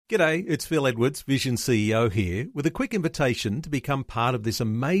G'day, it's Phil Edwards, Vision CEO here, with a quick invitation to become part of this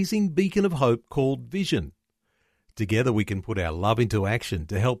amazing beacon of hope called Vision. Together we can put our love into action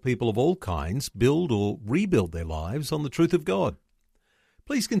to help people of all kinds build or rebuild their lives on the truth of God.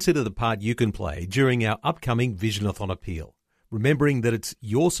 Please consider the part you can play during our upcoming Visionathon appeal, remembering that it's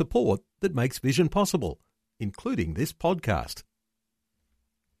your support that makes Vision possible, including this podcast.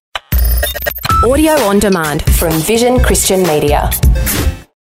 Audio on demand from Vision Christian Media.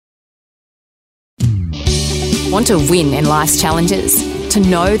 Want to win in life's challenges? To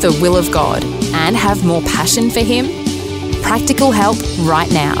know the will of God and have more passion for Him? Practical help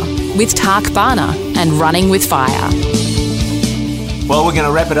right now with Tak Bhana and Running with Fire. Well, we're going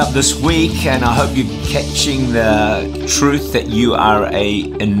to wrap it up this week, and I hope you're catching the truth that you are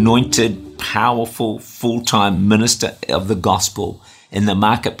an anointed, powerful, full-time minister of the gospel in the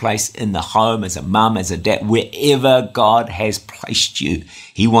marketplace, in the home, as a mum, as a dad, wherever God has placed you.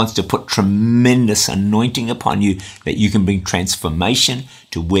 He wants to put tremendous anointing upon you that you can bring transformation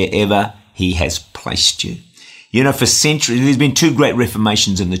to wherever He has placed you. You know, for centuries, there's been two great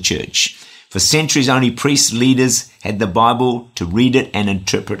reformations in the church. For centuries, only priests, leaders had the Bible to read it and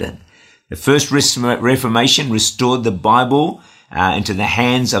interpret it. The first Reformation restored the Bible into the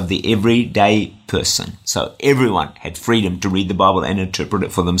hands of the everyday person. So everyone had freedom to read the Bible and interpret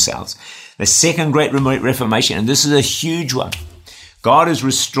it for themselves. The second great Reformation, and this is a huge one, God is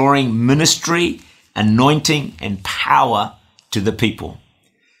restoring ministry, anointing, and power to the people.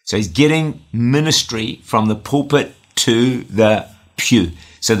 So He's getting ministry from the pulpit to the pew.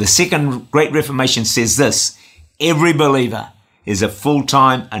 So the second great Reformation says this: every believer is a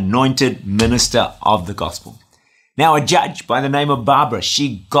full-time anointed minister of the gospel. Now, a judge by the name of Barbara,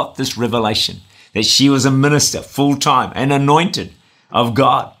 she got this revelation that she was a minister, full-time and anointed of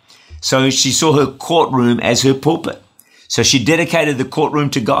God. So she saw her courtroom as her pulpit. So she dedicated the courtroom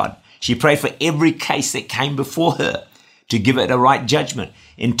to God. She prayed for every case that came before her to give it a right judgment.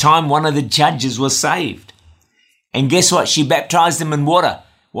 In time, one of the judges was saved. And guess what? She baptized him in water.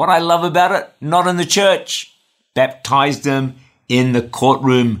 What I love about it, not in the church. Baptized him in the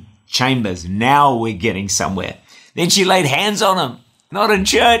courtroom chambers. Now we're getting somewhere. Then she laid hands on him, not in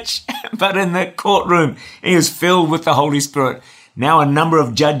church, but in the courtroom. And he was filled with the Holy Spirit. Now a number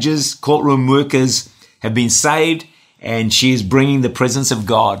of judges, courtroom workers have been saved, and she is bringing the presence of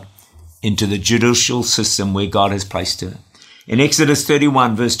God into the judicial system where God has placed her. In Exodus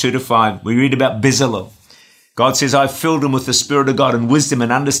 31, verse 2-5, we read about Bezalel. God says, I filled him with the Spirit of God and wisdom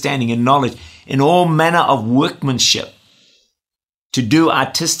and understanding and knowledge in all manner of workmanship, to do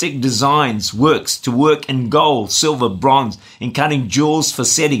artistic designs, works, to work in gold, silver, bronze, in cutting jewels for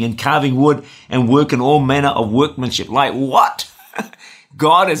setting, and carving wood, and work in all manner of workmanship. Like what?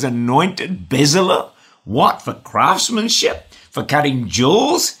 God has anointed Bezalel? What? For craftsmanship? For cutting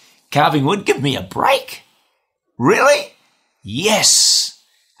jewels? Carving wood? Give me a break. Really? Yes.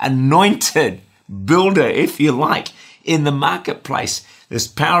 Anointed builder, if you like, in the marketplace. This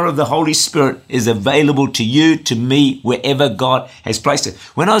power of the Holy Spirit is available to you, to me, wherever God has placed it.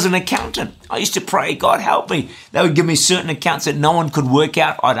 When I was an accountant, I used to pray, God help me. They would give me certain accounts that no one could work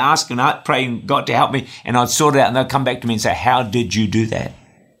out. I'd ask and I'd pray God to help me, and I'd sort it out, and they'd come back to me and say, how did you do that?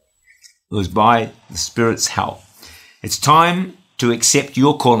 It was by the Spirit's help. It's time to accept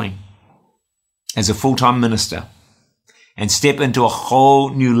your calling as a full-time minister and step into a whole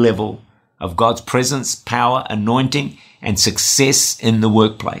new level of God's presence, power, anointing, and success in the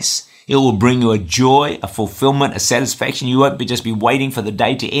workplace. It will bring you a joy, a fulfillment, a satisfaction. You won't just be waiting for the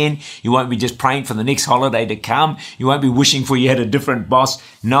day to end. You won't be just praying for the next holiday to come. You won't be wishing for you had a different boss.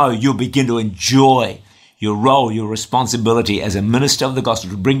 No, you'll begin to enjoy your role, your responsibility as a minister of the gospel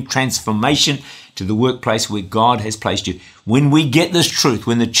to bring transformation to the workplace where God has placed you. When we get this truth,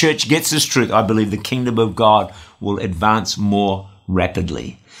 when the church gets this truth, I believe the kingdom of God will advance more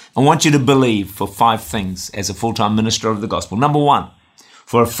rapidly. I want you to believe for 5 things as a full-time minister of the gospel. Number 1,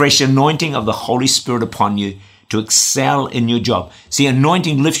 for a fresh anointing of the Holy Spirit upon you to excel in your job. See,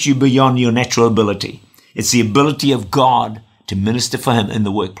 anointing lifts you beyond your natural ability. It's the ability of God to minister for Him in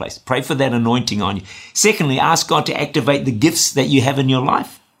the workplace. Pray for that anointing on you. Secondly, ask God to activate the gifts that you have in your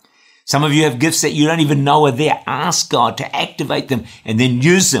life. Some of you have gifts that you don't even know are there. Ask God to activate them and then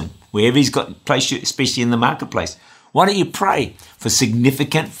use them wherever He's got placed you, especially in the marketplace. Why don't you pray for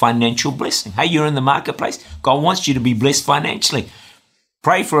significant financial blessing? Hey, you're in the marketplace. God wants you to be blessed financially.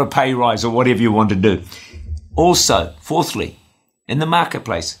 Pray for a pay rise or whatever you want to do. Also, fourthly, in the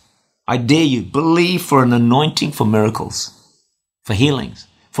marketplace, I dare you, believe for an anointing for miracles, for healings,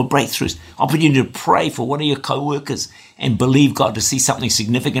 for breakthroughs, opportunity to pray for one of your co-workers and believe God to see something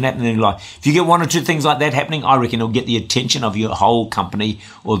significant happen in your life. If you get one or two things like that happening, I reckon it'll get the attention of your whole company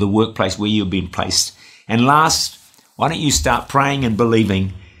or the workplace where you've been placed. And last, why don't you start praying and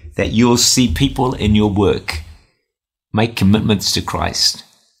believing that you'll see people in your work make commitments to Christ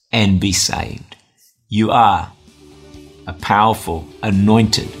and be saved. You are a powerful,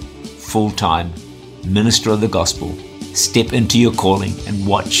 anointed, full-time minister of the gospel. Step into your calling and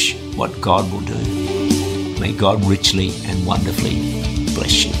watch what God will do. May God richly and wonderfully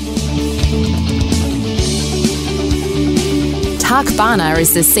bless you. Tak Bhana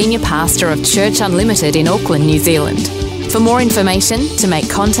is the Senior Pastor of Church Unlimited in Auckland, New Zealand. For more information, to make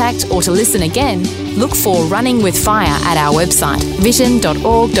contact or to listen again, look for Running with Fire at our website,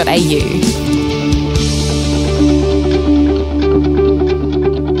 vision.org.au.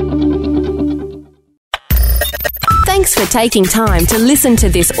 Thanks for taking time to listen to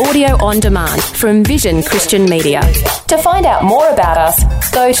this audio on demand from Vision Christian Media. To find out more about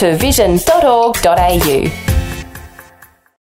us, go to vision.org.au.